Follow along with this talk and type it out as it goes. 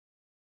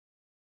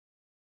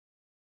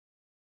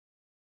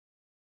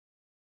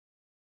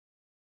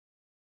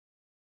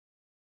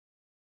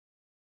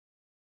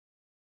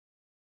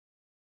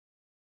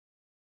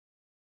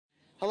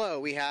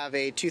Hello, we have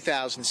a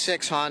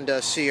 2006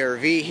 Honda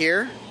CR-V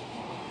here,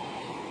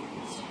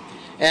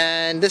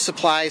 and this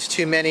applies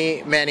to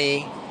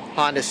many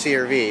Honda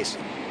CR-Vs.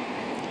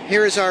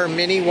 Here is our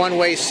mini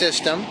one-way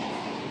system.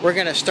 We're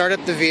going to start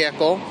up the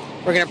vehicle.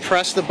 We're going to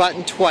press the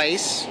button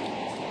twice.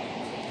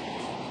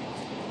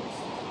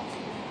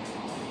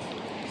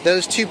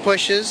 Those two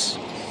pushes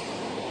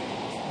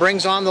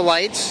brings on the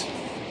lights.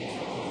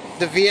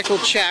 The vehicle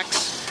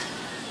checks.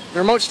 The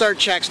remote start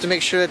checks to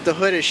make sure that the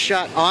hood is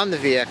shut on the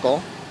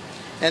vehicle,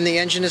 and the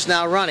engine is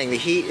now running. The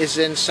heat is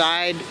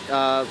inside,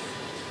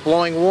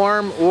 blowing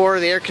warm, or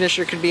the air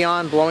conditioner could be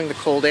on, blowing the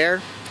cold air.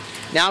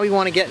 Now we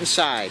want to get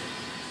inside.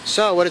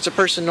 So what does a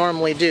person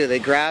normally do? They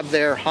grab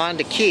their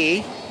Honda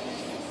key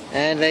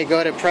and they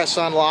go to press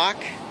unlock.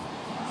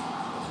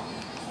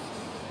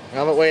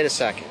 Oh, but wait a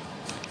second.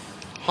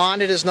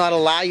 Honda does not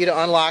allow you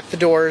to unlock the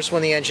doors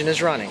when the engine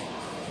is running.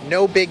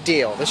 No big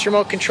deal. This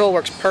remote control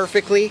works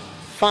perfectly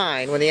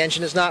fine when the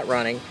engine is not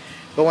running,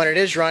 but when it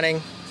is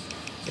running,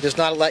 it does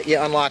not let you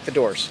unlock the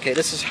doors. Okay,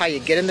 this is how you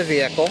get in the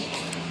vehicle.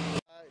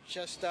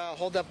 Just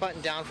hold that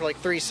button down for like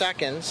 3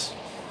 seconds.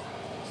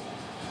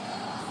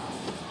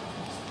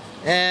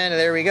 And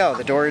there we go.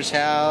 The doors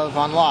have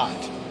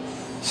unlocked.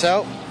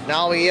 So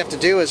now all we have to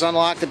do is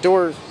unlock the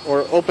door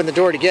or open the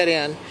door to get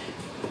in.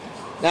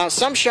 Now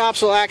some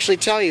shops will actually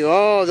tell you,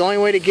 oh, the only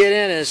way to get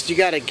in is you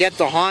got to get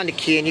the Honda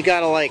key and you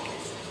got to like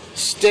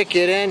stick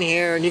it in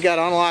here and you got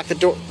to unlock the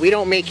door. We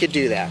don't make you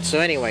do that. So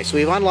anyway, so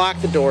we've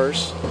unlocked the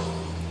doors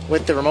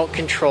with the remote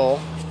control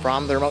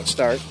from the remote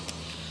start.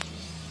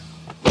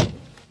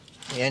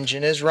 The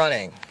engine is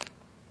running.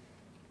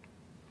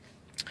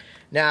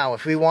 Now,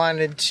 if we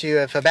wanted to,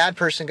 if a bad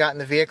person got in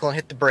the vehicle and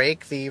hit the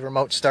brake, the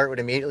remote start would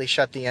immediately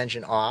shut the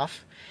engine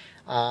off.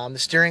 The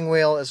steering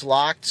wheel is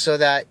locked so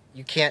that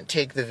you can't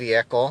take the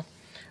vehicle.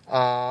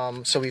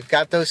 So we've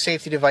got those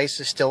safety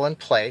devices still in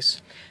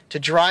place. To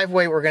drive,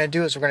 what we're going to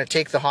do is we're going to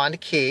take the Honda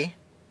key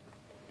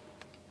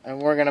and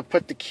we're going to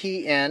put the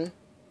key in,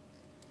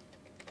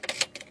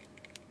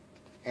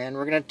 and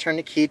we're going to turn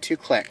the key 2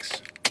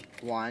 clicks.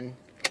 1,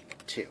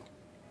 2.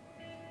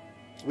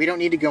 We don't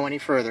need to go any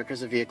further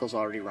because the vehicle's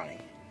already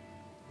running.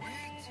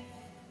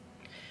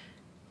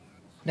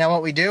 Now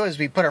what we do is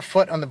we put our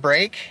foot on the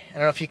brake. I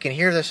don't know if you can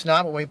hear this or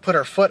not, but when we put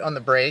our foot on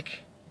the brake,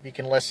 you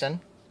can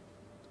listen.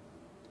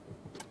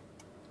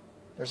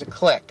 There's a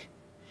click.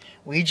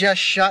 We just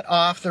shut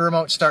off the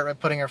remote start by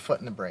putting our foot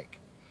in the brake.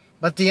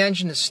 But the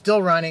engine is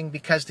still running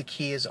because the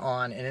key is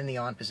on and in the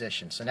on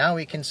position. So now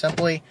we can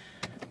simply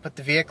put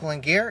the vehicle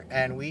in gear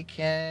and we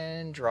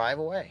can drive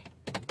away.